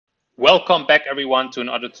Welcome back everyone to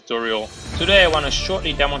another tutorial. Today I want to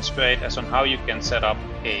shortly demonstrate as on how you can set up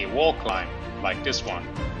a wall climb like this one.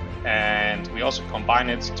 And we also combine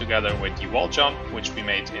it together with the wall jump, which we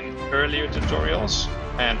made in earlier tutorials,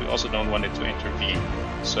 and we also don't want it to intervene.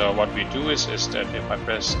 So what we do is that if I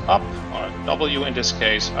press up, or W in this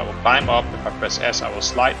case, I will climb up. If I press S, I will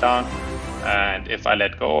slide down. And if I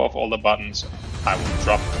let go of all the buttons, I will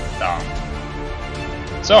drop down.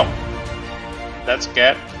 So let's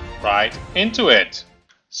get right into it.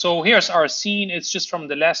 So here's our scene. It's just from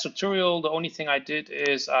the last tutorial. The only thing I did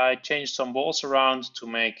is I changed some walls around to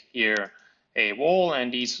make here a wall,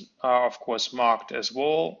 and these are of course marked as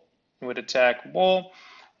wall with the tag wall,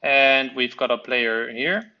 and we've got a player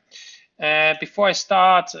here. And before I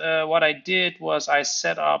start, what I did was I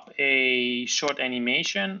set up a short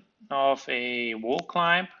animation of a wall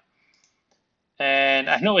climb. And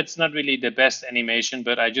I know it's not really the best animation,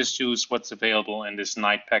 but I just used what's available in this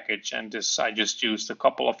night package. And I just used a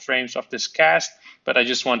couple of frames of this cast, but I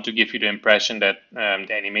just want to give you the impression that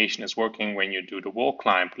the animation is working when you do the wall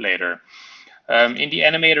climb later. In the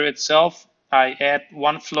animator itself, I add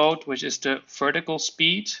one float, which is the vertical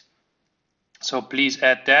speed. So please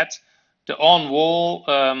add that. The on-wall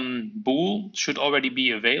bool should already be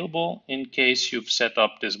available in case you've set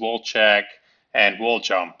up this wall check and wall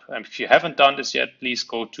jump. And if you haven't done this yet, please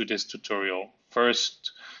go to this tutorial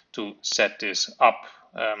first to set this up.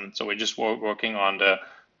 So we're just working on the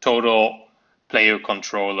total player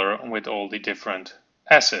controller with all the different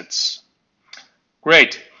assets.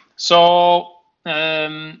 Great. So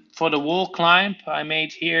for the wall climb, I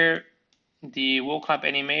made here the wall climb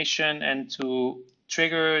animation, and to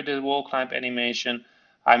trigger the wall climb animation,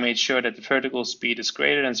 I made sure that the vertical speed is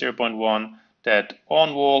greater than 0.1, that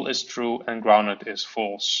on wall is true and grounded is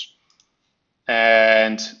false.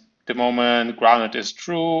 And the moment grounded is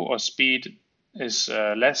true or speed is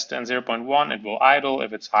less than 0.1, it will idle.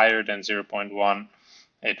 If it's higher than 0.1,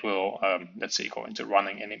 it will, let's say, go into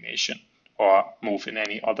running animation or move in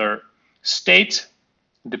any other state,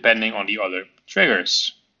 depending on the other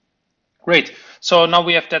triggers. Great. So now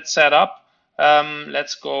we have that set up.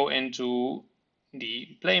 Let's go into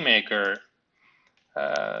the Playmaker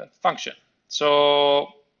function. So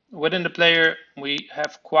within the player, we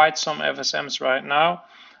have quite some FSMs right now.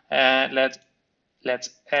 And let's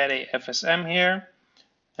add a FSM here.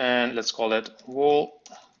 And let's call it wall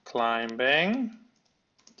climbing.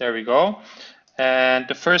 There we go. And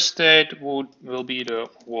the first state will be the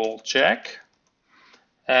wall check.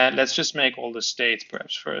 And let's just make all the states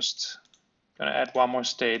perhaps first. I'm going to add one more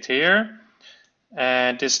state here.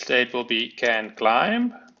 And this state will be can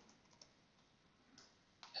climb.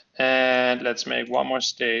 And let's make one more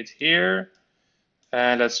state here.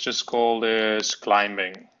 And let's just call this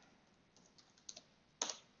climbing.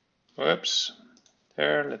 Whoops.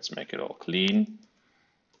 There, let's make it all clean.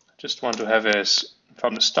 Just want to have this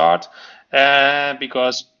from the start,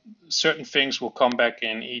 because certain things will come back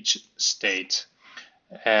in each state,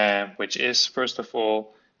 which is first of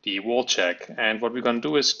all the wall check. And what we're going to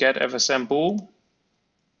do is get FSM bool.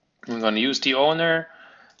 We're going to use the owner,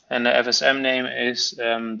 and the FSM name is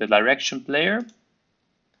the direction player.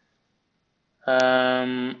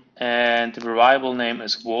 And the variable name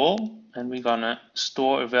is wall, and we're going to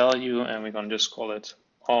store a value, and we're going to just call it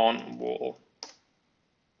on wall.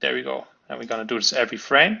 There we go. And we're going to do this every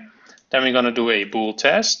frame. Then we're going to do a bool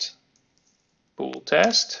test. Bool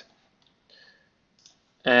test.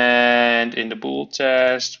 And in the bool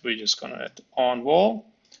test, we're just going to add on wall.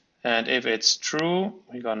 And if it's true,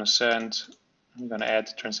 we're going to add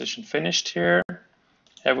the transition finished here.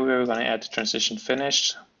 Everywhere we're going to add the transition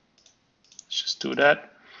finished. Let's just do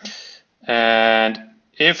that. And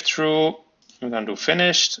if true, we're going to do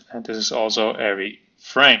finished. And this is also every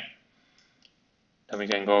frame. Then we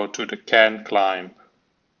can go to the can climb.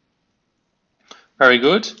 Very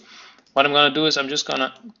good. What I'm going to do is I'm just going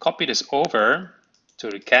to copy this over to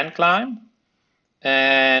the can climb.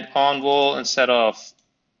 And on wall, instead of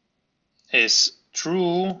is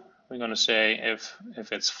true, we're going to say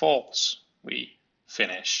if it's false, we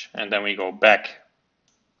finish. And then we go back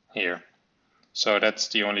here. So that's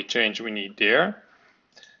the only change we need there.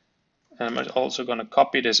 And I'm also going to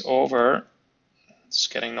copy this over. It's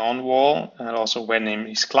getting on wall, and also when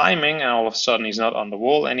he's climbing and all of a sudden he's not on the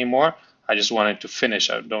wall anymore, I just want it to finish.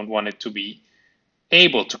 I don't want it to be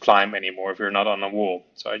able to climb anymore if you're not on the wall.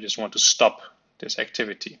 So I just want to stop this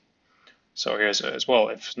activity. So here's as well,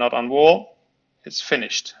 if it's not on wall, it's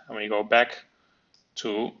finished. And we go back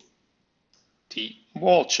to the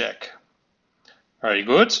wall check. Very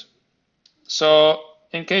good. So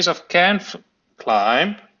in case of can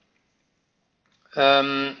climb,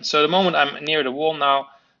 so the moment I'm near the wall now,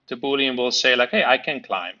 the Boolean will say like, hey, I can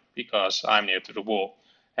climb because I'm near to the wall.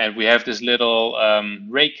 And we have this little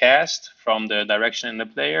raycast from the direction in the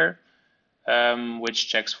player, which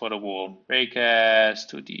checks for the wall. Raycast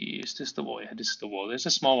to the, is this the wall? Yeah, this is the wall. There's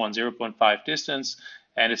a small one, 0.5 distance,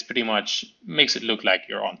 and it's pretty much makes it look like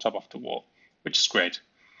you're on top of the wall, which is great.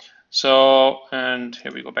 So, and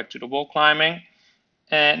here we go back to the wall climbing.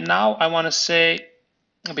 And now I want to say,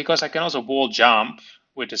 because I can also wall jump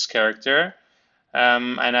with this character,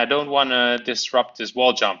 and I don't want to disrupt this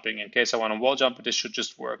wall jumping. In case I want to wall jump, this should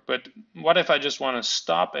just work. But what if I just want to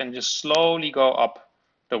stop and just slowly go up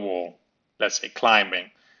the wall, let's say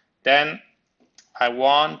climbing? Then I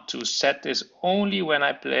want to set this only when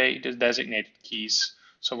I play the designated keys.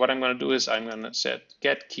 So what I'm going to do is I'm going to set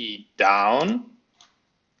get key down,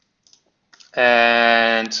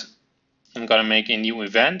 and I'm going to make a new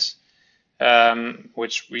event,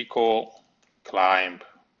 which we call climb.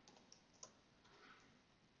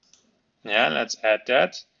 Yeah, let's add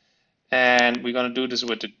that. And we're going to do this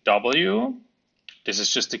with the W. This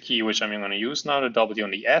is just the key which I'm going to use now, the W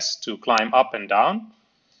and the S, to climb up and down.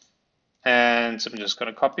 And so I'm just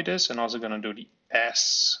going to copy this and also going to do the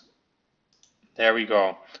S. There we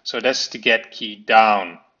go. So that's the get key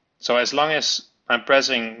down. So as long as I'm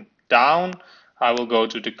pressing down, I will go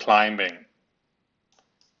to the climbing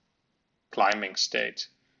state.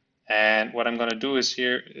 And what I'm going to do is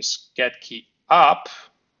here is get key up,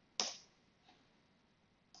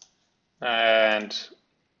 and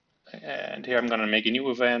here I'm going to make a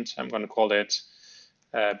new event. I'm going to call it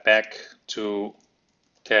back to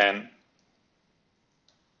can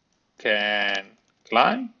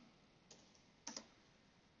climb,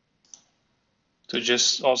 to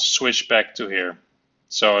just also switch back to here.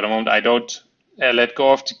 So at the moment I don't let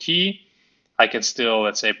go of the key, I can still,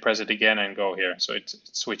 let's say, press it again and go here. So it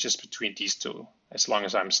switches between these two as long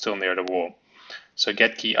as I'm still near the wall. So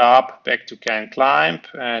get key up, back to can climb.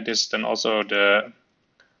 This is then also the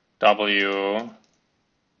W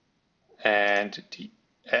and the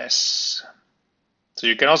S. So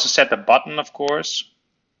you can also set the button, of course,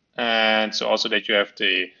 and so also that you have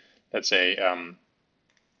the, let's say,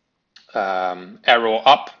 arrow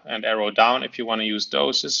up and arrow down if you want to use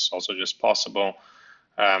those. This is also just possible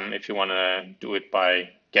if you want to do it by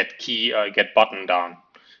get key, get button down,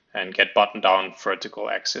 and get button down vertical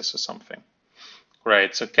axis or something.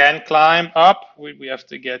 Great. So can climb up, we have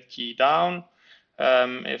to get key down.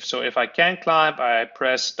 If I can climb, I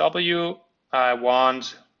press W. I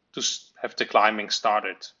want to have the climbing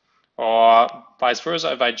started. Or vice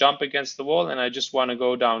versa, if I jump against the wall and I just want to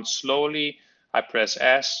go down slowly, I press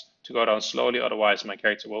S to go down slowly, otherwise my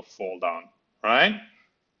character will fall down, right?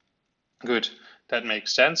 Good, that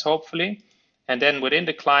makes sense, hopefully. And then within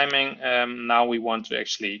the climbing, now we want to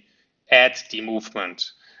actually add the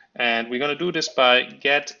movement. And we're going to do this by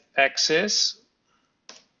get axis.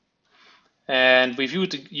 And we've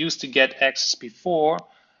used the get axis before,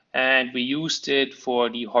 and we used it for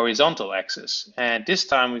the horizontal axis. And this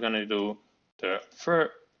time we're going to do the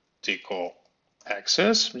vertical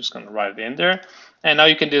axis. I'm just going to write it in there. And now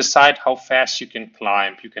you can decide how fast you can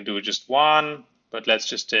climb. You can do just one, but let's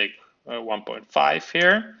just take 1.5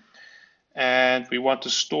 here. And we want to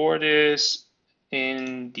store this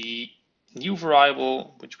in the new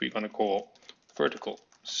variable, which we're going to call vertical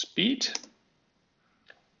speed.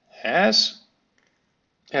 Yes.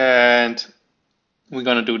 And we're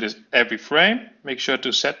going to do this every frame. Make sure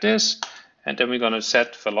to set this. And then we're going to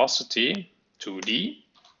set velocity to D.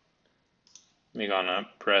 We're going to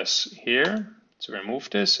press here to remove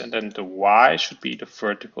this. And then the Y should be the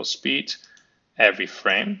vertical speed every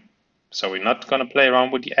frame. So we're not going to play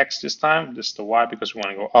around with the X this time. This is the Y because we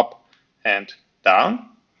want to go up and down.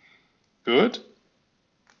 Good.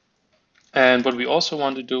 And what we also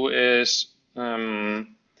want to do is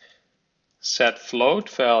set float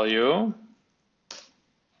value.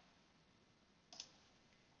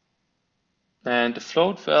 And the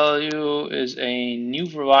float value is a new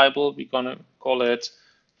variable. We're going to call it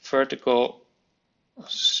vertical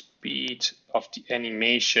speed of the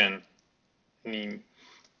animation.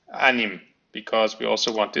 Anim, because we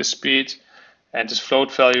also want this speed. And this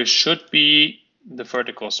float value should be the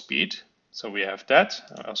vertical speed. So we have that.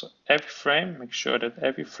 Also every frame, make sure that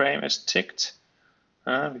every frame is ticked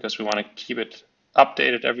because we want to keep it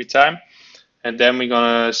updated every time. And then we're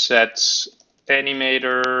going to set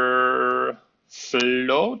animator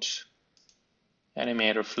float.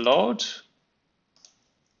 Animator float.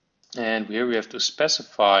 And here we have to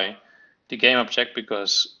specify the game object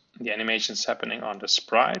because the animation is happening on the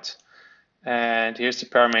sprite. And here's the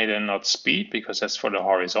parameter, not speed, because that's for the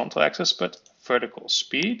horizontal axis, but vertical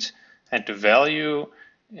speed. And the value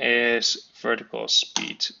is vertical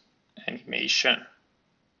speed animation.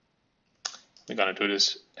 We're going to do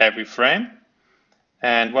this every frame.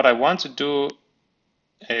 And what I want to do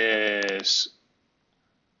is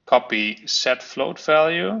copy set float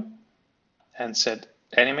value and set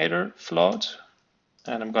animator float.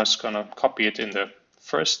 And I'm just going to copy it in the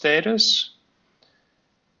first status.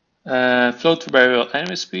 Float variable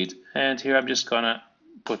anime speed. And here I'm just going to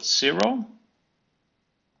put 0.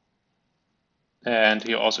 And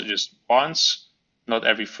here also just once, not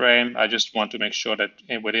every frame. I just want to make sure that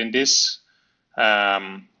within this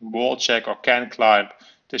wall check or can climb,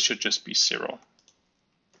 this should just be 0.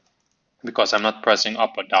 Because I'm not pressing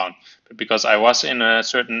up or down, but because I was in a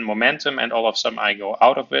certain momentum and all of a sudden I go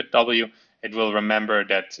out of it, W, it will remember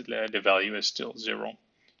that the value is still 0.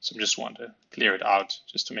 So I just want to clear it out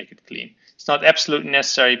just to make it clean. It's not absolutely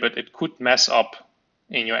necessary, but it could mess up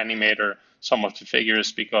in your animator some of the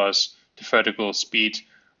figures because the vertical speed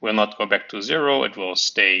will not go back to 0. It will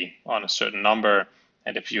stay on a certain number.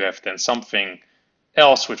 And if you have then something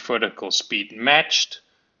else with vertical speed matched,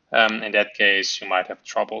 in that case, you might have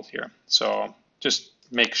trouble here. So just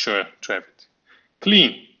make sure to have it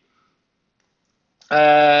clean.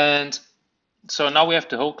 And so now we have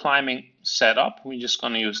the whole climbing set up. We're just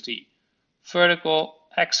going to use the vertical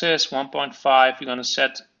axis 1.5. We're going to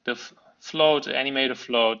set the float, the animator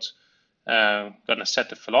float. We're going to set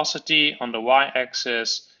the velocity on the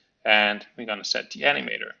y-axis, and we're going to set the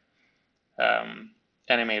animator.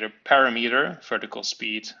 Animator parameter, vertical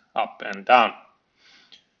speed up and down.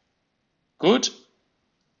 Good.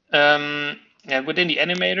 And within the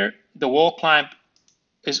animator, the wall climb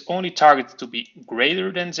is only targeted to be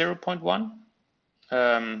greater than 0.1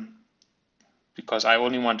 because I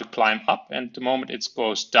only want to climb up, and the moment it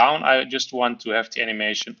goes down, I just want to have the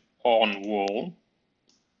animation on wall,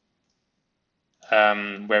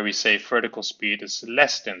 where we say vertical speed is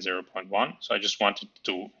less than 0.1. So I just want it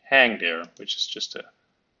to hang there, which is just a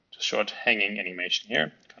short hanging animation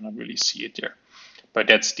here. Cannot really see it there, but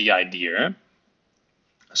that's the idea.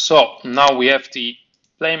 So now we have the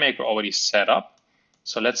Playmaker already set up.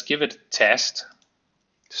 So let's give it a test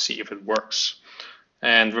to see if it works.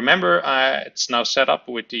 And remember, it's now set up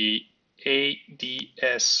with the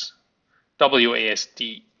ADS,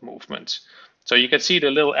 WASD movement. So you can see the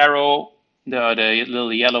little arrow, the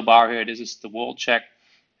little yellow bar here. This is the wall check.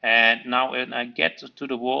 And now when I get to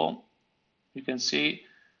the wall, you can see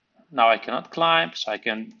now I cannot climb, so I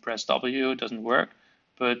can press W, it doesn't work.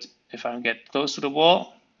 But if I get close to the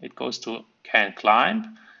wall, it goes to can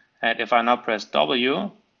climb. And if I now press W,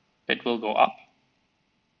 it will go up.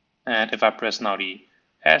 And if I press now the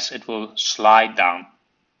S, it will slide down.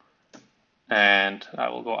 And I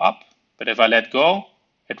will go up. But if I let go,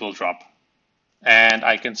 it will drop. And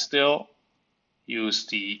I can still use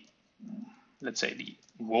the, let's say, the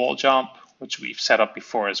wall jump, which we've set up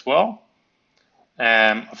before as well.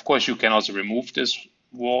 Of course, you can also remove this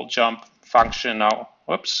wall jump function now.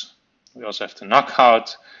 Whoops. We also have to knock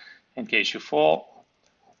out in case you fall.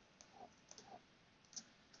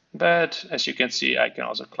 But as you can see, I can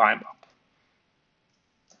also climb up.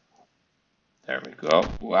 There we go.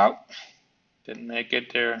 Wow. Didn't make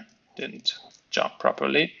it there. Didn't jump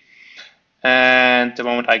properly. And the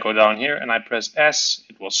moment I go down here and I press S,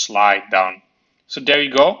 it will slide down. So there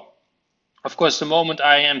you go. Of course, the moment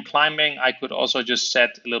I am climbing, I could also just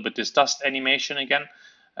set a little bit this dust animation again.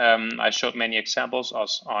 I showed many examples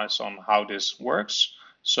on how this works.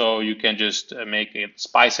 So you can just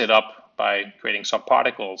spice it up by creating some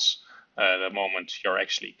particles the moment you're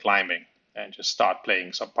actually climbing, and just start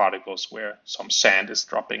playing some particles where some sand is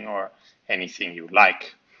dropping or anything you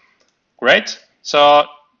like. Great. So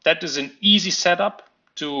that is an easy setup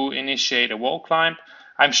to initiate a wall climb.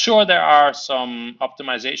 I'm sure there are some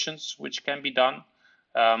optimizations which can be done,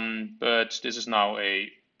 but this is now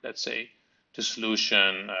let's say, the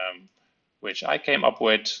solution which I came up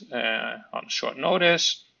with on short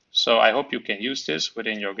notice. So I hope you can use this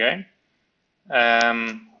within your game.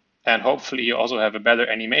 And hopefully you also have a better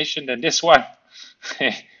animation than this one,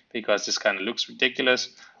 because this kind of looks ridiculous.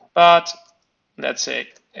 But let's say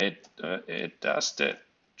it does the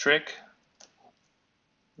trick.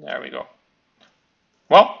 There we go.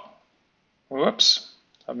 Well, whoops,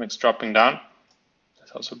 something's dropping down.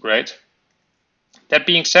 That's also great. That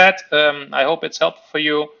being said, I hope it's helpful for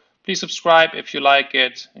you. Please subscribe if you like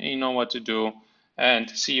it. You know what to do. And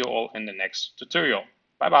see you all in the next tutorial.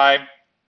 Bye-bye.